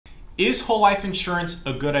Is whole life insurance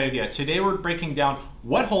a good idea? Today we're breaking down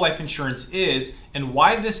what whole life insurance is and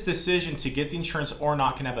why this decision to get the insurance or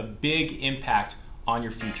not can have a big impact on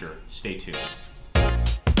your future. Stay tuned.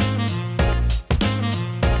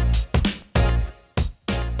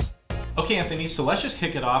 Okay, Anthony, so let's just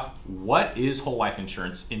kick it off. What is whole life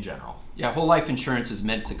insurance in general? Yeah, whole life insurance is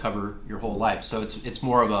meant to cover your whole life. So it's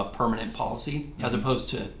more of a permanent policy as opposed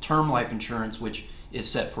to term life insurance, which is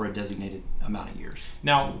set for a designated amount of years.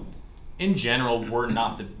 Now, in general, we're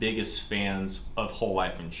not the biggest fans of whole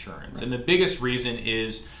life insurance. Right. And the biggest reason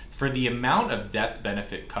is for the amount of death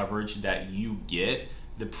benefit coverage that you get,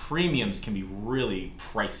 the premiums can be really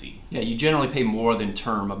pricey. Yeah, you generally pay more than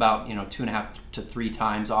term, about 2.5 to 3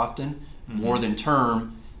 times often, more than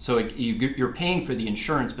term. So you're paying for the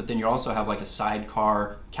insurance, but then you also have like a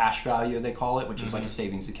sidecar cash value, they call it, which is like a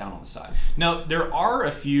savings account on the side. Now, there are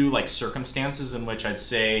a few like circumstances in which I'd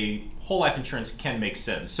say whole life insurance can make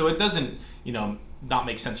sense. So it doesn't, not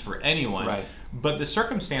make sense for anyone, right. But the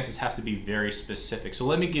circumstances have to be very specific. So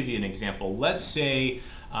let me give you an example. Let's say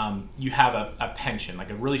you have a pension, like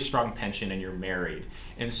a really strong pension, and you're married.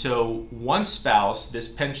 And so one spouse, this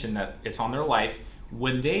pension that it's on their life,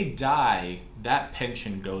 when they die, that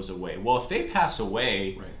pension goes away. Well, if they pass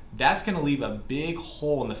away, right, that's going to leave a big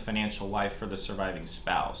hole in the financial life for the surviving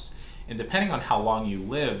spouse. And depending on how long you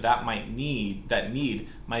live, that need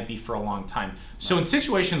might be for a long time. So in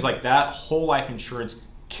situations like that, whole life insurance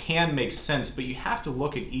can make sense, but you have to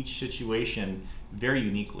look at each situation very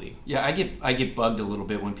uniquely. Yeah, I get bugged a little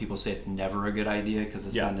bit when people say it's never a good idea, because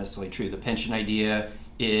it's not necessarily true. The pension idea,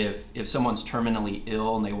 if someone's terminally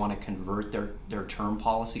ill and they want to convert their term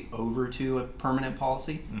policy over to a permanent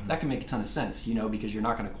policy, that can make a ton of sense, because you're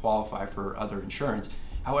not going to qualify for other insurance.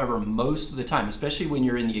 However, most of the time, especially when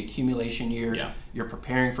you're in the accumulation years, you're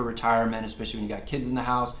preparing for retirement, especially when you got kids in the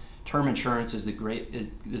house, term insurance is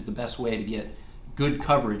the best way to get good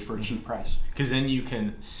coverage for a cheap price. Because then you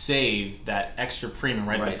can save that extra premium,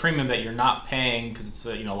 right? The premium that you're not paying because it's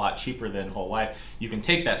a lot cheaper than whole life. You can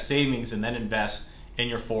take that savings and then invest in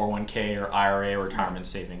your 401k or IRA or retirement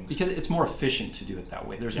savings. Because it's more efficient to do it that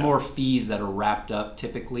way. There's more fees that are wrapped up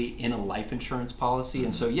typically in a life insurance policy.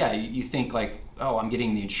 And so you think like, oh, I'm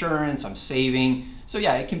getting the insurance, I'm saving. So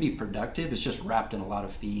yeah, it can be productive. It's just wrapped in a lot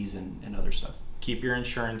of fees and other stuff. Keep your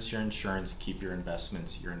insurance, keep your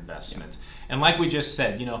investments, And like we just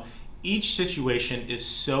said, each situation is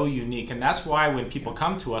so unique, and that's why when people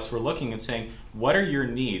come to us, we're looking and saying, what are your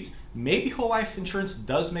needs? Maybe whole life insurance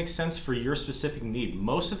does make sense for your specific need.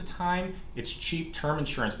 Most of the time, it's cheap term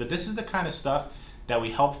insurance, but this is the kind of stuff that we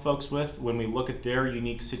help folks with when we look at their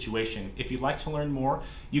unique situation. If you'd like to learn more,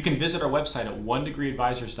 you can visit our website at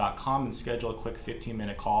onedegreeadvisors.com and schedule a quick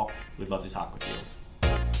 15-minute call. We'd love to talk with you.